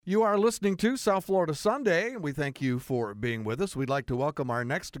You are listening to South Florida Sunday. We thank you for being with us. We'd like to welcome our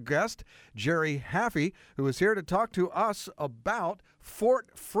next guest, Jerry Haffey, who is here to talk to us about Fort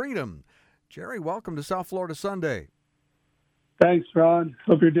Freedom. Jerry, welcome to South Florida Sunday. Thanks, Ron.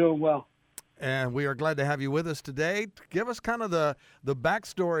 Hope you're doing well. And we are glad to have you with us today. Give us kind of the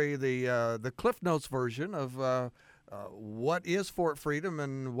backstory, the Cliff Notes version of what is Fort Freedom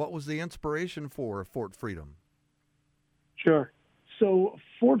and what was the inspiration for Fort Freedom? Sure. So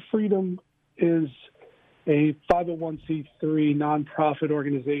Fort Freedom is a 501c3 nonprofit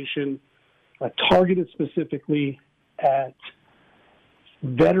organization targeted specifically at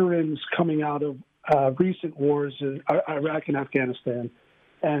veterans coming out of recent wars in Iraq and Afghanistan.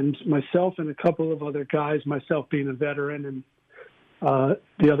 And myself and a couple of other guys, myself being a veteran and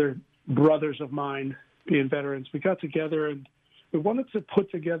the other brothers of mine being veterans, we got together and we wanted to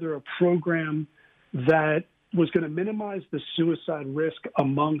put together a program that was going to minimize the suicide risk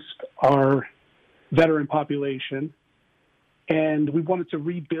amongst our veteran population. And we wanted to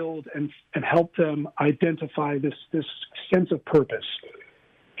rebuild and help them identify this sense of purpose.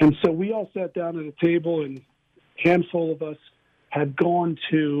 And so we all sat down at a table, and a handful of us had gone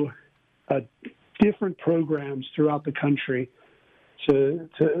to different programs throughout the country to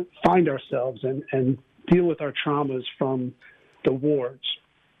find ourselves and deal with our traumas from the wars.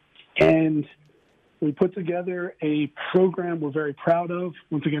 And we put together a program we're very proud of.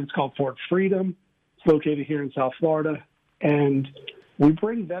 Once again, it's called Fort Freedom. It's located here in South Florida. And we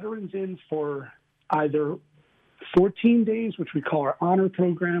bring veterans in for either 14 days, which we call our honor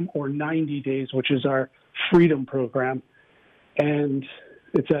program, or 90 days, which is our freedom program. And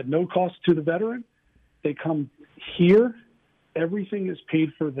it's at no cost to the veteran. They come here. Everything is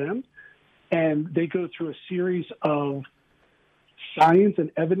paid for them. And they go through a series of science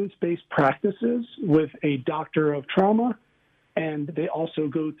and evidence-based practices with a doctor of trauma, and they also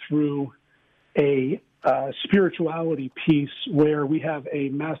go through a spirituality piece where we have a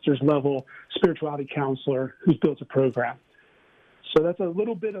master's level spirituality counselor who's built a program. So that's a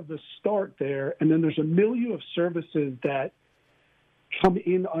little bit of the start there, and then there's a milieu of services that come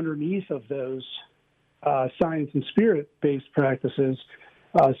in underneath of those science and spirit-based practices,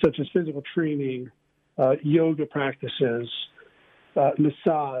 such as physical training, yoga practices,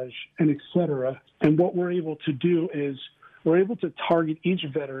 massage, and et cetera. And what we're able to do is we're able to target each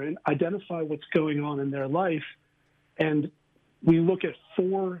veteran, identify what's going on in their life, and we look at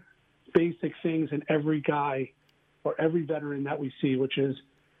four basic things in every guy or every veteran that we see, which is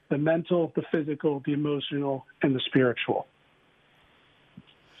the mental, the physical, the emotional, and the spiritual.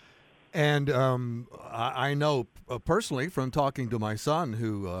 And I know personally from talking to my son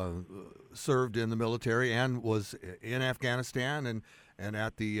who served in the military and was in Afghanistan and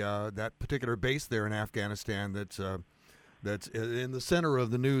at the that particular base there in Afghanistan that's in the center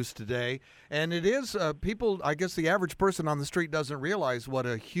of the news today. And it is people, I guess the average person on the street doesn't realize what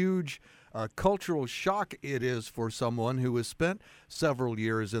a huge cultural shock it is for someone who has spent several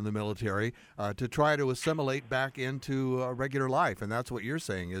years in the military to try to assimilate back into regular life. And that's what you're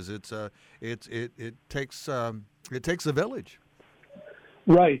saying is it takes a village.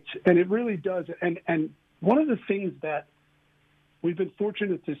 Right, and it really does. And one of the things that we've been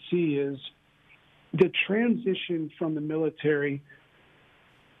fortunate to see is the transition from the military.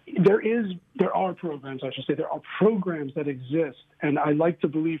 There are programs, I should say. There are programs that exist, and I like to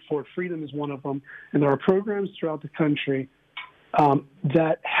believe Fort Freedom is one of them. And there are programs throughout the country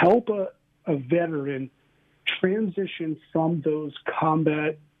that help a veteran transition from those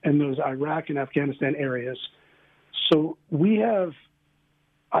combat and those Iraq and Afghanistan areas. So we have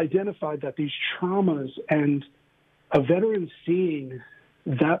identified that these traumas and a veteran seeing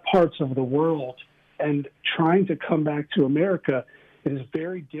that parts of the world and trying to come back to America, it is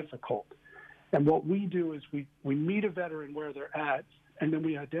very difficult. And what we do is we meet a veteran where they're at, and then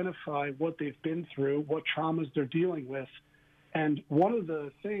we identify what they've been through, what traumas they're dealing with. And one of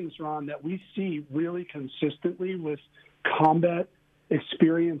the things, Ron, that we see really consistently with combat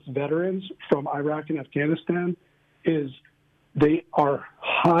experienced veterans from Iraq and Afghanistan is they are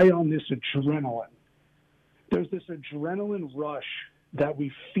high on this adrenaline. There's this adrenaline rush that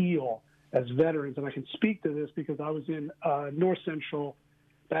we feel as veterans, and I can speak to this because I was in north central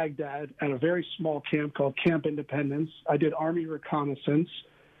Baghdad at a very small camp called Camp Independence. I did Army reconnaissance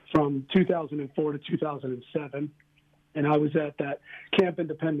from 2004 to 2007, and I was at that Camp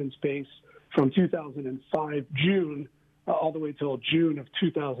Independence base from 2005 June all the way till June of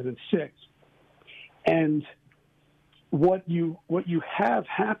 2006. And what you have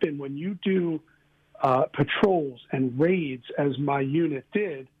happen when you do patrols and raids, as my unit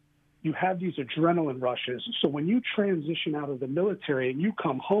did, you have these adrenaline rushes. So when you transition out of the military and you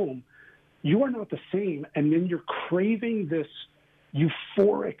come home, you are not the same. And then you're craving this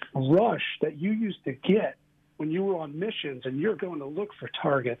euphoric rush that you used to get when you were on missions and you're going to look for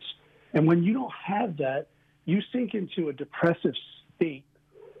targets. And when you don't have that, you sink into a depressive state.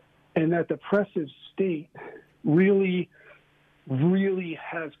 And that depressive state really, really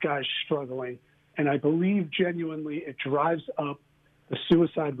has guys struggling. And I believe genuinely it drives up the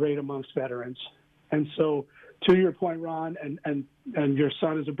suicide rate amongst veterans. And so, to your point, Ron, and your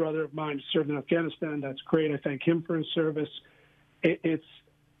son is a brother of mine, served in Afghanistan. That's great. I thank him for his service. It's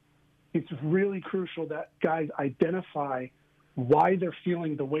really crucial that guys identify why they're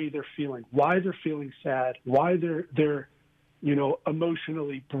feeling the way they're feeling, why they're feeling sad, why they're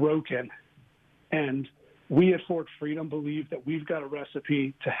emotionally broken. And we at Fort Freedom believe that we've got a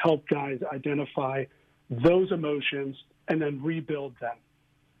recipe to help guys identify those emotions and then rebuild them.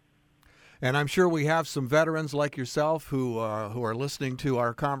 And I'm sure we have some veterans like yourself who are listening to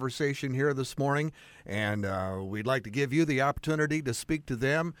our conversation here this morning, and we'd like to give you the opportunity to speak to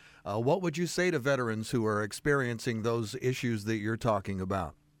them. What would you say to veterans who are experiencing those issues that you're talking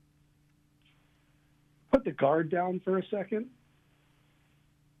about? Put the guard down for a second.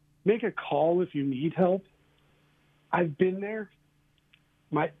 Make a call if you need help. I've been there.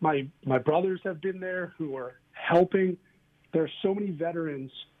 My brothers have been there who are helping. There are so many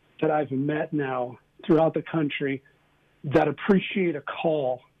veterans that I've met now throughout the country that appreciate a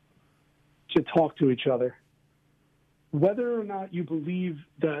call to talk to each other. Whether or not you believe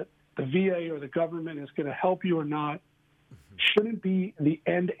that the VA or the government is going to help you or not shouldn't be the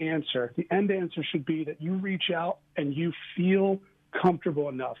end answer. The end answer should be that you reach out and you feel comfortable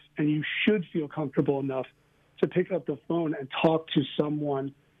enough, and you should feel comfortable enough to pick up the phone and talk to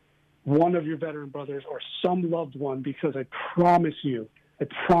someone, one of your veteran brothers or some loved one, because I promise you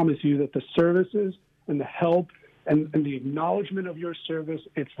that the services and the help and the acknowledgement of your service,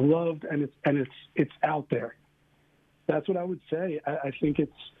 it's loved and it's out there. That's what I would say. I think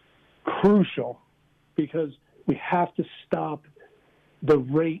it's crucial because we have to stop the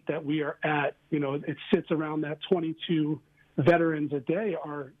rate that we are at. It sits around that 22 veterans a day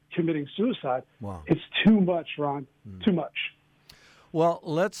are committing suicide. Wow. It's too much, Ron. Too much. Well,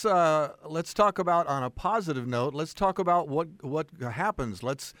 let's talk about, on a positive note, let's talk about what happens.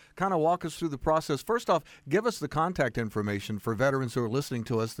 Let's kind of walk us through the process. First off, give us the contact information for veterans who are listening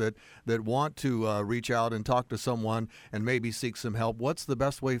to us that want to reach out and talk to someone and maybe seek some help. What's the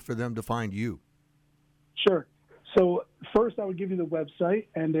best way for them to find you? Sure. So first I would give you the website,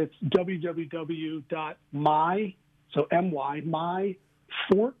 and it's www.my, so M-Y,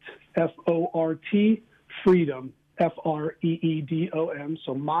 myfort, F-O-R-T, freedom, F-R-E-E-D-O-M,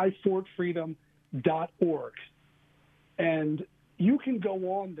 so myfortfreedom.org. And you can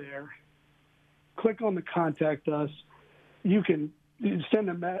go on there, click on the contact us. You can send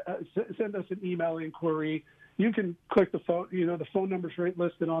us an email inquiry. You can click the phone, the phone number's right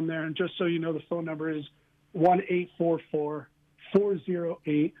listed on there. And just so you know, the phone number is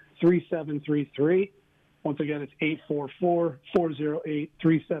 1-844-408-3733. Once again, it's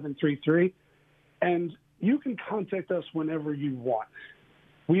 844-408-3733. And you can contact us whenever you want.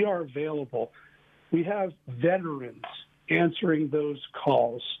 We are available. We have veterans answering those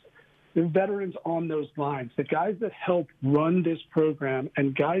calls. The veterans on those lines, the guys that help run this program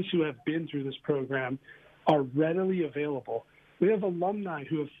and guys who have been through this program are readily available. We have alumni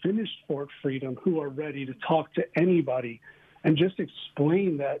who have finished Fort Freedom who are ready to talk to anybody and just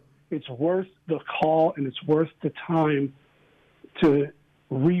explain that it's worth the call and it's worth the time to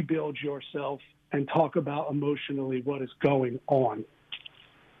rebuild yourself and talk about emotionally what is going on.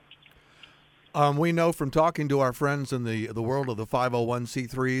 We know from talking to our friends in the world of the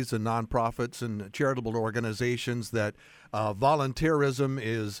 501c3s and nonprofits and charitable organizations that volunteerism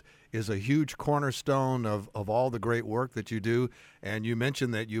is a huge cornerstone of all the great work that you do. And you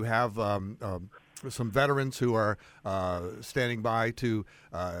mentioned that you have some veterans who are standing by to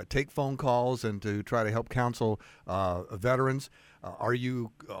take phone calls and to try to help counsel veterans. Are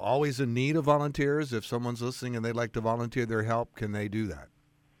you always in need of volunteers? If someone's listening and they'd like to volunteer their help, can they do that?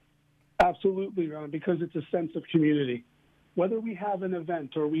 Absolutely, Ron, because it's a sense of community. Whether we have an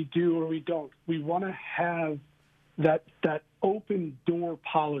event or we do or we don't, we want to have that open door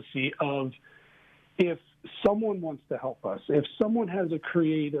policy of if someone wants to help us, if someone has a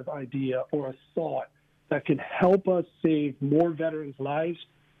creative idea or a thought that can help us save more veterans' lives,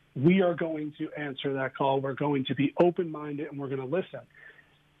 we are going to answer that call. We're going to be open-minded and we're going to listen.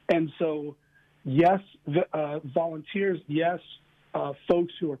 And so, yes, volunteers, yes,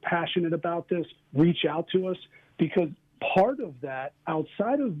 folks who are passionate about this, reach out to us because part of that,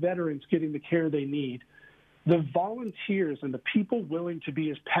 outside of veterans getting the care they need, the volunteers and the people willing to be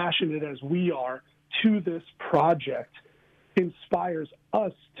as passionate as we are to this project inspires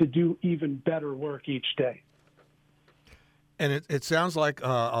us to do even better work each day. And it sounds like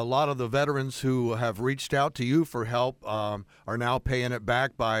a lot of the veterans who have reached out to you for help are now paying it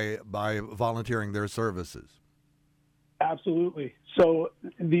back by volunteering their services. Absolutely. So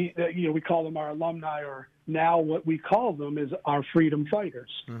we call them our alumni, or now what we call them is our freedom fighters.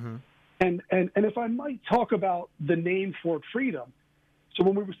 Mm-hmm. And if I might talk about the name Fort Freedom, so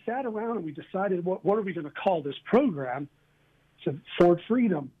when we sat around and we decided what are we going to call this program, it's Fort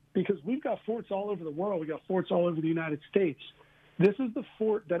Freedom, because we've got forts all over the world. We've got forts all over the United States. This is the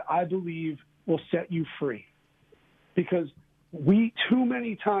fort that I believe will set you free, because we too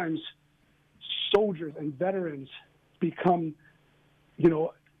many times, soldiers and veterans, become,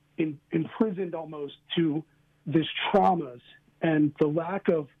 imprisoned almost to these traumas and the lack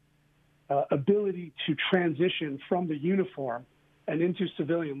of ability to transition from the uniform and into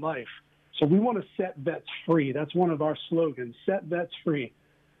civilian life. So we want to set vets free. That's one of our slogans, set vets free.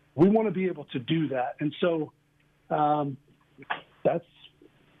 We want to be able to do that. And so that's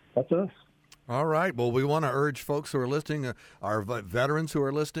us. All right. Well, we want to urge folks who are listening, our veterans who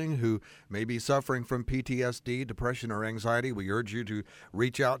are listening, who may be suffering from PTSD, depression, or anxiety. We urge you to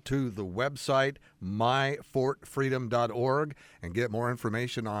reach out to the website, myfortfreedom.org, and get more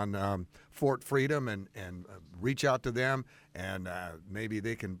information on Fort Freedom and reach out to them. And maybe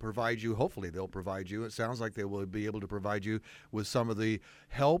they can provide you, hopefully they'll provide you. It sounds like they will be able to provide you with some of the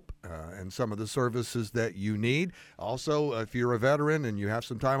help and some of the services that you need. Also, if you're a veteran and you have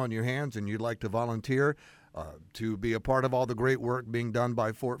some time on your hands and you'd like to volunteer to be a part of all the great work being done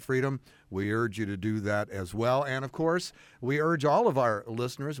by Fort Freedom, we urge you to do that as well. And of course, we urge all of our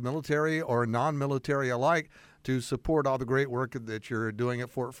listeners, military or non-military alike, to support all the great work that you're doing at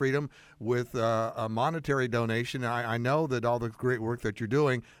Fort Freedom with a monetary donation. I know that all the great work that you're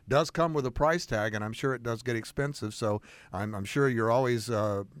doing does come with a price tag, and I'm sure it does get expensive, so I'm sure you're always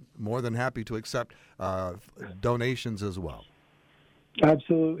more than happy to accept donations as well.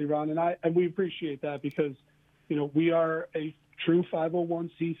 Absolutely, Ron, and we appreciate that, because we are a true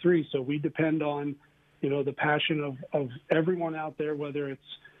 501c3, so we depend on the passion of everyone out there, whether it's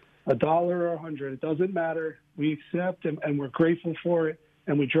 $1 or $100, it doesn't matter. We accept and we're grateful for it,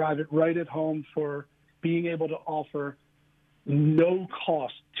 and we drive it right at home for being able to offer no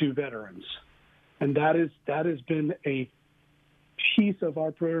cost to veterans. And that has been a piece of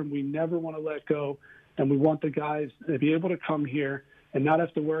our program we never want to let go, and we want the guys to be able to come here and not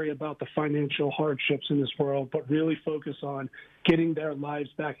have to worry about the financial hardships in this world, but really focus on getting their lives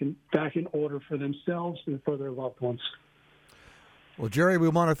back in order for themselves and for their loved ones. Well, Jerry, we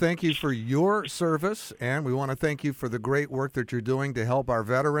want to thank you for your service, and we want to thank you for the great work that you're doing to help our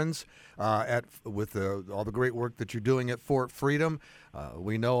veterans with all the great work that you're doing at Fort Freedom.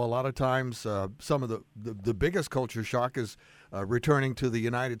 We know a lot of times some of the biggest culture shock is returning to the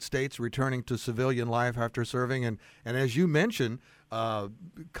United States, returning to civilian life after serving, and as you mentioned,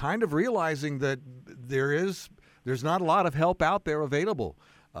 kind of realizing that there's not a lot of help out there available.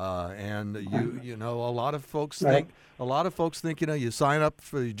 And a lot of folks think you sign up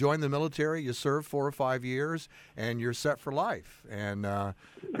you join the military, you serve 4 or 5 years, and you're set for life. And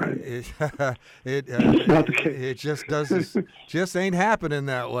it just ain't happening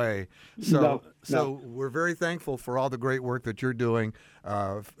that way. So we're very thankful for all the great work that you're doing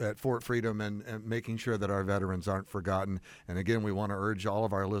at Fort Freedom and making sure that our veterans aren't forgotten. And again, we want to urge all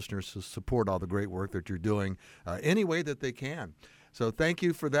of our listeners to support all the great work that you're doing any way that they can. So thank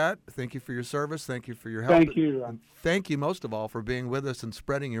you for that. Thank you for your service. Thank you for your help. Thank you. And thank you most of all for being with us and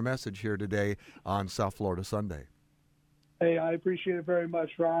spreading your message here today on South Florida Sunday. Hey, I appreciate it very much,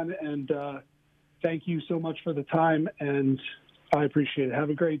 Ron, and thank you so much for the time, and I appreciate it. Have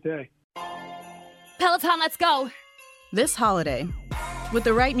a great day. Peloton, let's go. This holiday, with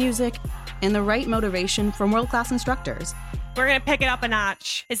the right music and the right motivation from world-class instructors, we're going to pick it up a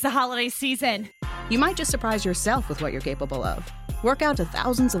notch. It's the holiday season. You might just surprise yourself with what you're capable of. Work out to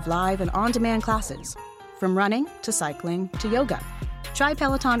thousands of live and on-demand classes, from running to cycling to yoga. Try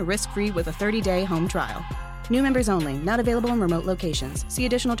Peloton risk-free with a 30-day home trial. New members only, not available in remote locations. See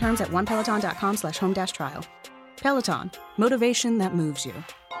additional terms at onepeloton.com/home-trial. Peloton, motivation that moves you.